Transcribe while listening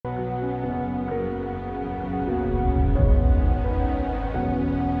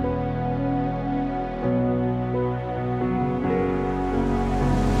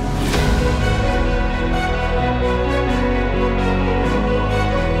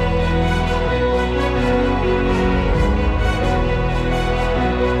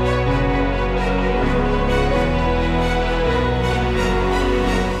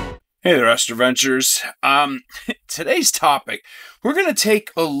Hey there, Astro Ventures. Today's topic, we're going to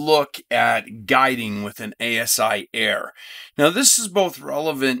take a look at guiding with an ASIAir. Now, this is both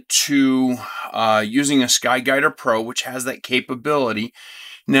relevant to using a SkyGuider Pro, which has that capability.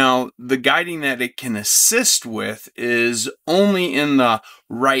 Now, the guiding that it can assist with is only in the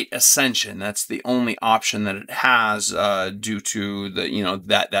right ascension. That's the only option that it has due to the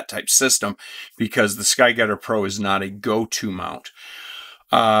that type system, because the SkyGuider Pro is not a go-to mount.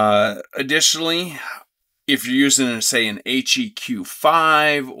 Additionally, if you're using, say, an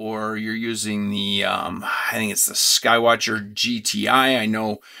HEQ5 or you're using the, I think it's the Skywatcher GTI. I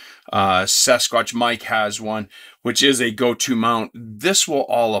know Sasquatch Mike has one, which is a go-to mount. This will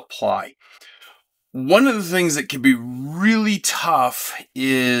all apply. One of the things that can be really tough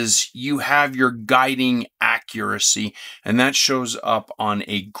is you have your guiding accuracy, and that shows up on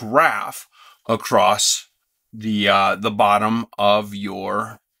a graph across the bottom of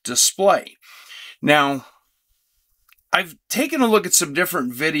your display. Now, I've taken a look at some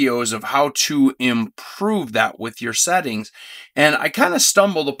different videos of how to improve that with your settings, and I kind of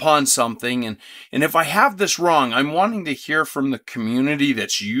stumbled upon something, and if I have this wrong, I'm wanting to hear from the community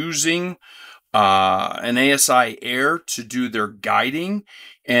that's using an ASIair to do their guiding.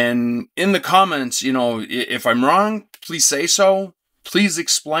 And in the comments, if I'm wrong, please say so. Please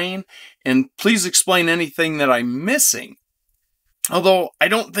explain, and please explain anything that I'm missing. Although I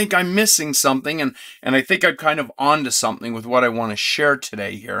don't think I'm missing something, and I think I'm kind of onto something with what I want to share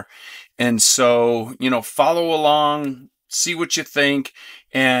today here. And so, follow along, see what you think,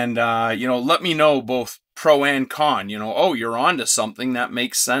 and let me know both pro and con. Oh, you're onto something, that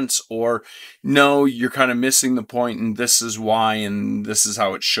makes sense, or no, you're kind of missing the point, and this is why, and this is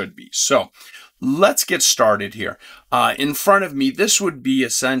how it should be. So let's get started here. In front of me, this would be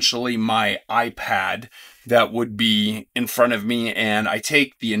essentially my iPad that would be in front of me, and I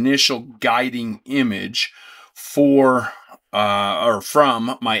take the initial guiding image for or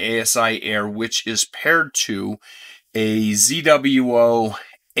from my ASIair, which is paired to a ZWO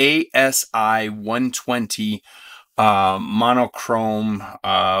ASI 120 monochrome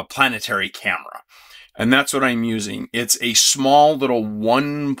planetary camera. And that's what I'm using. It's a small little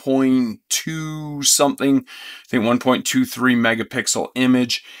 1.2 something, I think 1.23 megapixel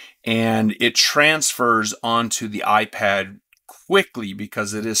image, and it transfers onto the iPad quickly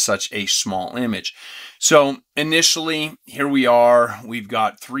because it is such a small image. So initially, here we are. We've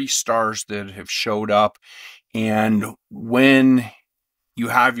got 3 stars that have showed up, and when you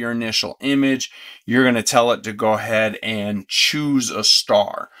have your initial image, you're going to tell it to go ahead and choose a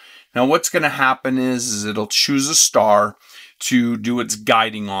star. Now, what's going to happen is it'll choose a star to do its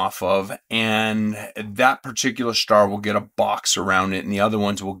guiding off of, and that particular star will get a box around it, and the other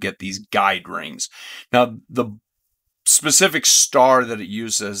ones will get these guide rings. Now, the specific star that it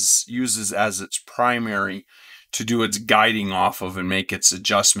uses as its primary to do its guiding off of and make its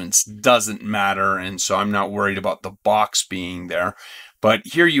adjustments doesn't matter, and so I'm not worried about the box being there. But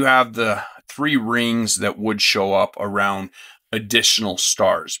here you have the 3 rings that would show up around additional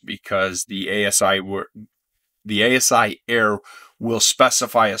stars, because the ASIair will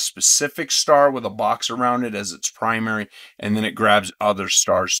specify a specific star with a box around it as its primary, and then it grabs other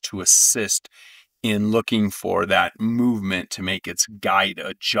stars to assist in looking for that movement to make its guide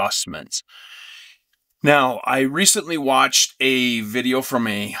adjustments. Now, I recently watched a video from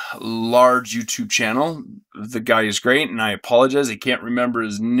a large YouTube channel. The guy is great, and I apologize. I can't remember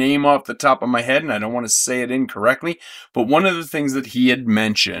his name off the top of my head, and I don't want to say it incorrectly. But one of the things that he had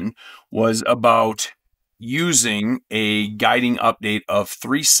mentioned was about using a guiding update of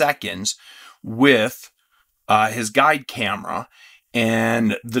 3 seconds with his guide camera.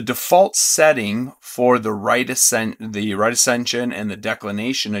 And the default setting for the right ascension and the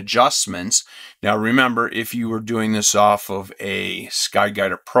declination adjustments. Now remember, if you were doing this off of a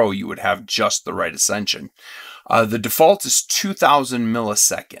SkyGuider Pro, you would have just the right ascension. The default is 2,000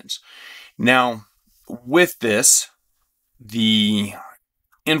 milliseconds. Now, with this, the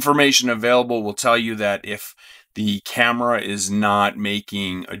information available will tell you that if the camera is not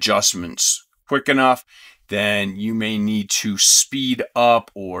making adjustments quick enough, then you may need to speed up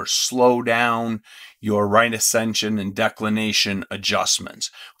or slow down your right ascension and declination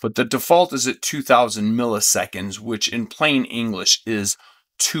adjustments. But the default is at 2,000 milliseconds, which in plain English is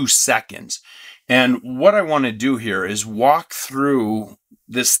 2 seconds. And what I want to do here is walk through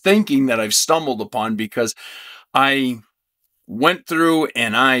this thinking that I've stumbled upon, because I went through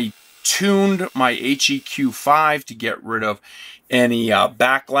and I tuned my HEQ5 to get rid of any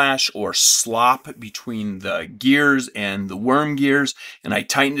backlash or slop between the gears and the worm gears, and I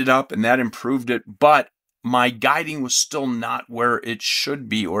tightened it up, and that improved it. But my guiding was still not where it should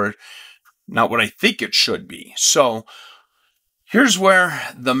be, or not what I think it should be. So here's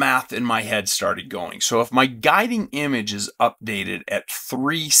where the math in my head started going. So if my guiding image is updated at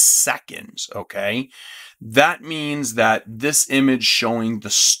 3 seconds, okay, that means that this image showing the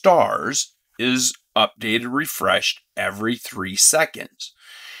stars is updated, refreshed every 3 seconds.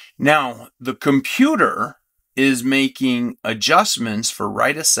 Now, the computer is making adjustments for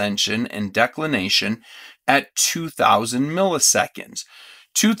right ascension and declination at 2000 milliseconds.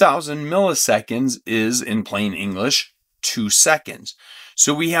 2000 milliseconds is, in plain English, 2 seconds.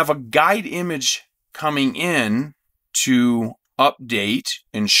 So we have a guide image coming in to update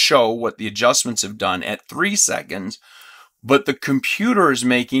and show what the adjustments have done at 3 seconds, but the computer is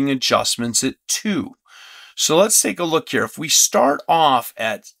making adjustments at 2. So let's take a look here. If we start off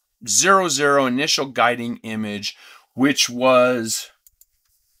at 00 initial guiding image, which was,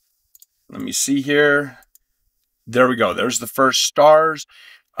 let me see here. There we go. There's the first stars.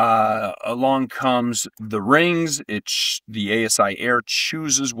 Along comes the rings. It's the ASIAir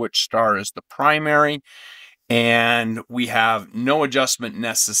chooses which star is the primary. And we have no adjustment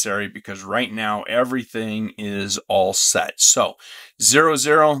necessary because right now everything is all set. So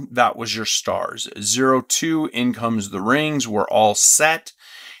 00, that was your stars. 02, in comes the rings. We're all set.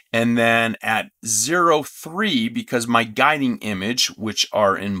 And then at 03, because my guiding image, which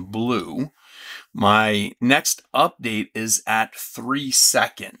are in blue, my next update is at 3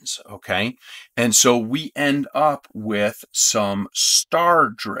 seconds, okay? And so we end up with some star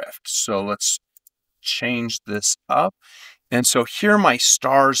drift. So let's change this up. And so here my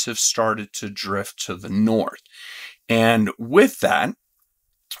stars have started to drift to the north. And with that,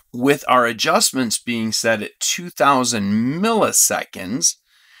 with our adjustments being set at 2000 milliseconds,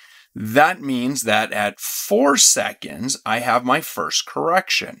 that means that at 4 seconds, I have my first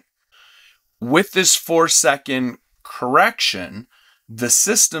correction. With this 4-second correction, the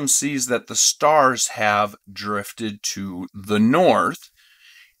system sees that the stars have drifted to the north.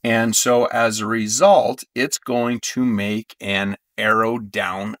 And so as a result, it's going to make an arrow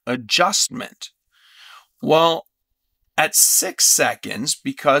down adjustment. Well, at 6 seconds,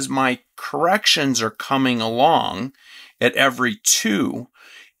 because my corrections are coming along at every 2,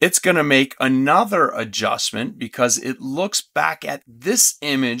 it's going to make another adjustment because it looks back at this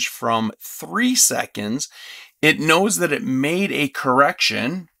image from 3 seconds. It knows that it made a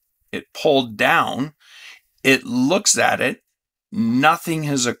correction. It pulled down. It looks at it. Nothing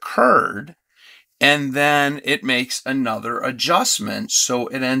has occurred. And then it makes another adjustment. So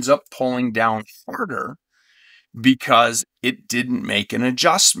it ends up pulling down harder because it didn't make an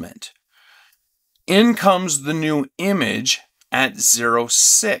adjustment. In comes the new image at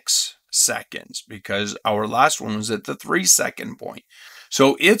 06 seconds because our last one was at the 3 second point.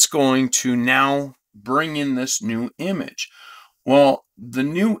 So it's going to now bring in this new image. Well, the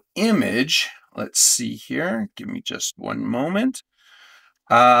new image, let's see here, give me just one moment.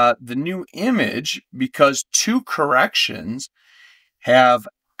 The new image, because 2 corrections have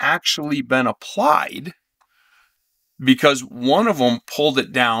actually been applied, because one of them pulled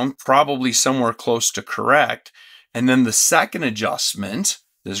it down probably somewhere close to correct, and then the second adjustment,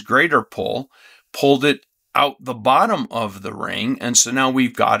 this greater pull, pulled it out the bottom of the ring, and so now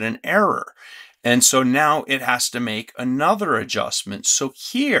we've got an error. And so now it has to make another adjustment. So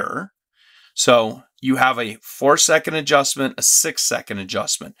here, so you have a 4-second adjustment, a 6-second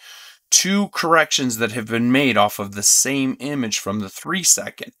adjustment, 2 corrections that have been made off of the same image from the 3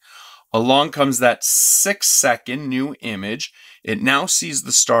 second. Along comes that 6-second new image. It now sees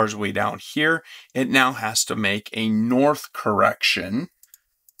the stars way down here. It now has to make a north correction.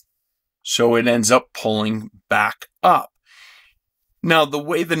 So it ends up pulling back up. Now, the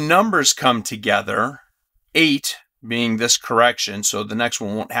way the numbers come together, 8 being this correction, so the next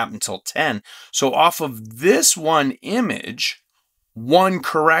one won't happen until 10. So off of this one image, 1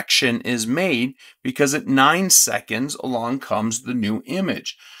 correction is made because at 9 seconds along comes the new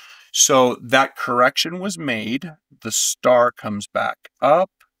image. So that correction was made. The star comes back up.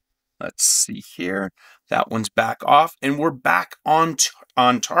 Let's see here. That one's back off, and we're back on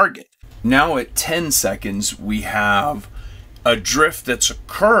target. Now at 10 seconds, we have a drift that's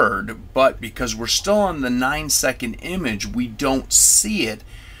occurred, but because we're still on the 9-second image, we don't see it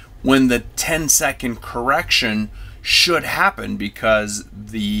when the 10-second correction should happen because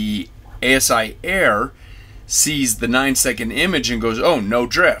the ASIAir sees the 9-second image and goes, oh, no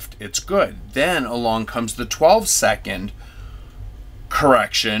drift, it's good. Then along comes the 12-second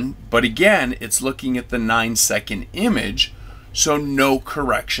correction, but again, it's looking at the 9-second image, so no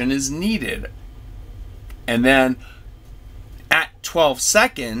correction is needed. And then at 12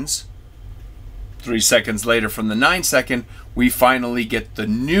 seconds, 3 seconds later from the 9-second, we finally get the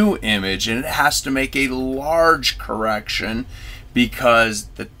new image, and it has to make a large correction because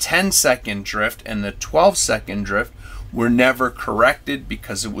the 10-second drift and the 12-second drift were never corrected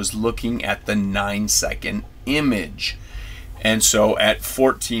because it was looking at the 9-second image. And so at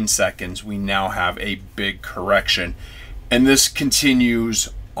 14 seconds, we now have a big correction. And this continues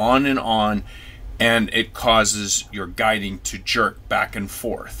on, and it causes your guiding to jerk back and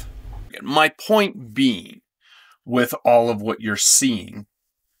forth. My point being with all of what you're seeing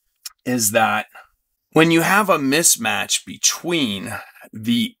is that when you have a mismatch between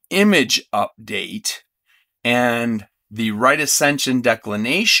the image update and the right ascension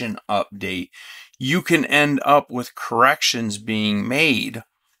declination update, you can end up with corrections being made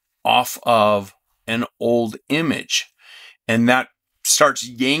off of an old image. And that starts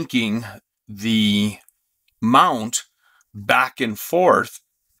yanking the mount back and forth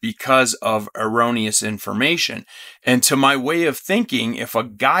because of erroneous information. And to my way of thinking, if a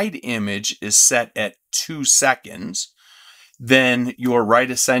guide image is set at 2 seconds, then your right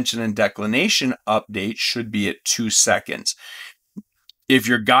ascension and declination update should be at 2 seconds. If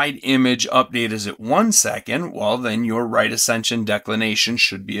your guide image update is at 1 second, well, then your right ascension declination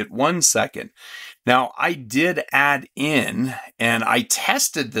should be at 1 second. Now, I did add in, and I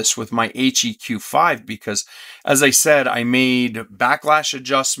tested this with my HEQ5 because, as I said, I made backlash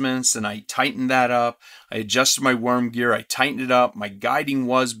adjustments and I tightened that up. I adjusted my worm gear, I tightened it up. My guiding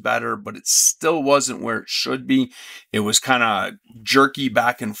was better, but it still wasn't where it should be. It was kind of jerky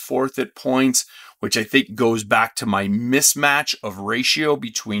back and forth at points, which I think goes back to my mismatch of ratio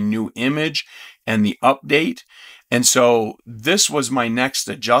between new image and the update. And so this was my next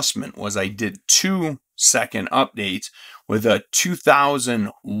adjustment, was I did 2-second updates with a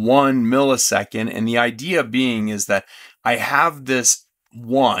 2001 millisecond. And the idea being is that I have this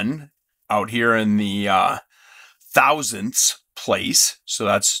 1 out here in the thousandths place. So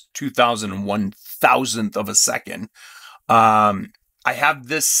that's 2001 thousandth of a second. I have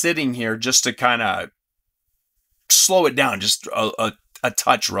this sitting here just to kind of slow it down, just a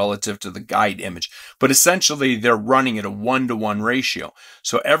touch relative to the guide image. But essentially, they're running at a 1-to-1 ratio.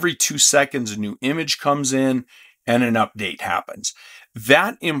 So every 2 seconds, a new image comes in and an update happens.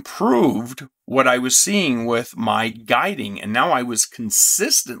 That improved what I was seeing with my guiding. And now I was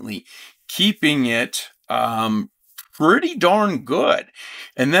consistently keeping it pretty darn good.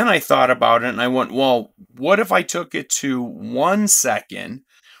 And then I thought about it and I went, well, what if I took it to 1 second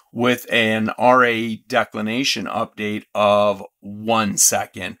with an RA declination update of 1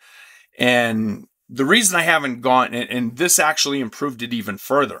 second? And the reason I haven't gone, and this actually improved it even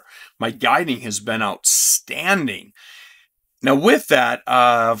further, my guiding has been outstanding. Now with that,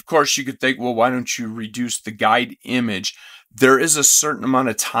 of course, you could think, well, why don't you reduce the guide image? There is a certain amount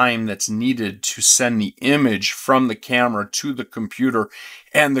of time that's needed to send the image from the camera to the computer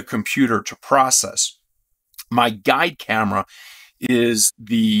and the computer to process. My guide camera is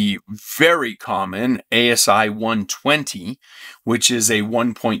the very common ASI 120, which is a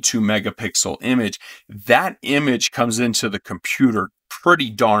 1.2 megapixel image. That image comes into the computer pretty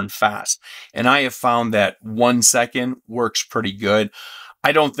darn fast. And I have found that 1 second works pretty good.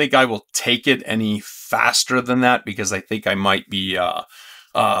 I don't think I will take it any faster than that because I think I might be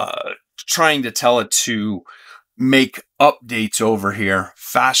trying to tell it to make updates over here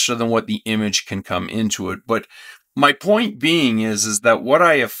faster than what the image can come into it. But my point being is that what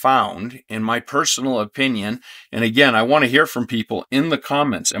I have found, in my personal opinion, and again, I want to hear from people in the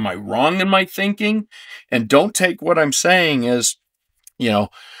comments, am I wrong in my thinking? And don't take what I'm saying as,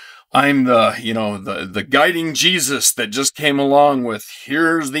 I'm the guiding Jesus that just came along with,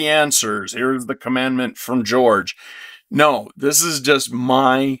 here's the answers, here's the commandment from George. No, this is just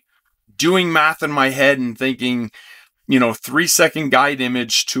my doing math in my head and thinking, 3-second guide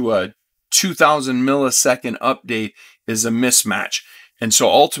image to a 2000 millisecond update is a mismatch. And so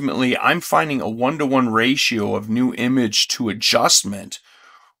ultimately, I'm finding a 1-to-1 ratio of new image to adjustment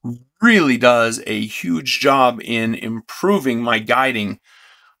really does a huge job in improving my guiding,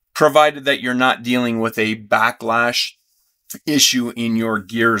 provided that you're not dealing with a backlash issue in your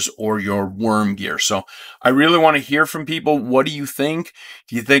gears or your worm gear. So I really want to hear from people. What do you think?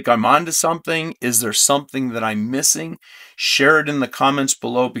 Do you think I'm onto something? Is there something that I'm missing? Share it in the comments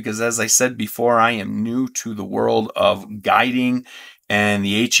below, because as I said before, I am new to the world of guiding and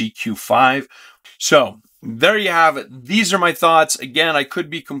the HEQ5. So there you have it. These are my thoughts. Again, I could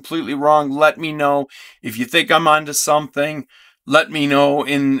be completely wrong. Let me know if you think I'm onto something. Let me know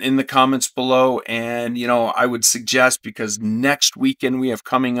in the comments below. And, I would suggest, because next weekend we have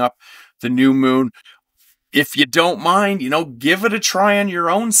coming up the new moon, if you don't mind, give it a try on your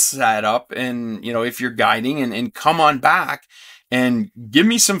own setup, and, if you're guiding, and come on back and give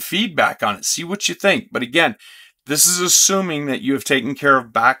me some feedback on it. See what you think. But again, this is assuming that you have taken care of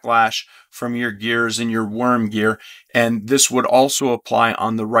backlash from your gears and your worm gear. And this would also apply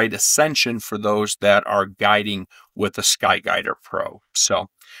on the right ascension for those that are guiding with the SkyGuider Pro. So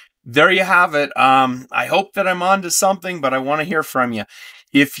there you have it. I hope that I'm on to something, but I want to hear from you.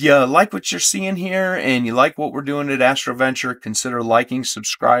 If you like what you're seeing here and you like what we're doing at Astro Venture, consider liking,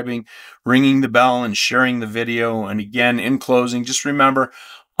 subscribing, ringing the bell, and sharing the video. And again, in closing, just remember,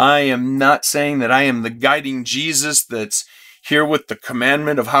 I am not saying that I am the guiding Jesus that's here with the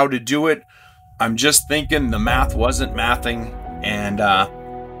commandment of how to do it. I'm just thinking the math wasn't mathing, and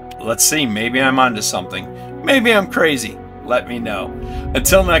let's see, maybe I'm onto something. Maybe I'm crazy. Let me know.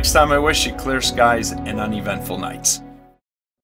 Until next time, I wish you clear skies and uneventful nights.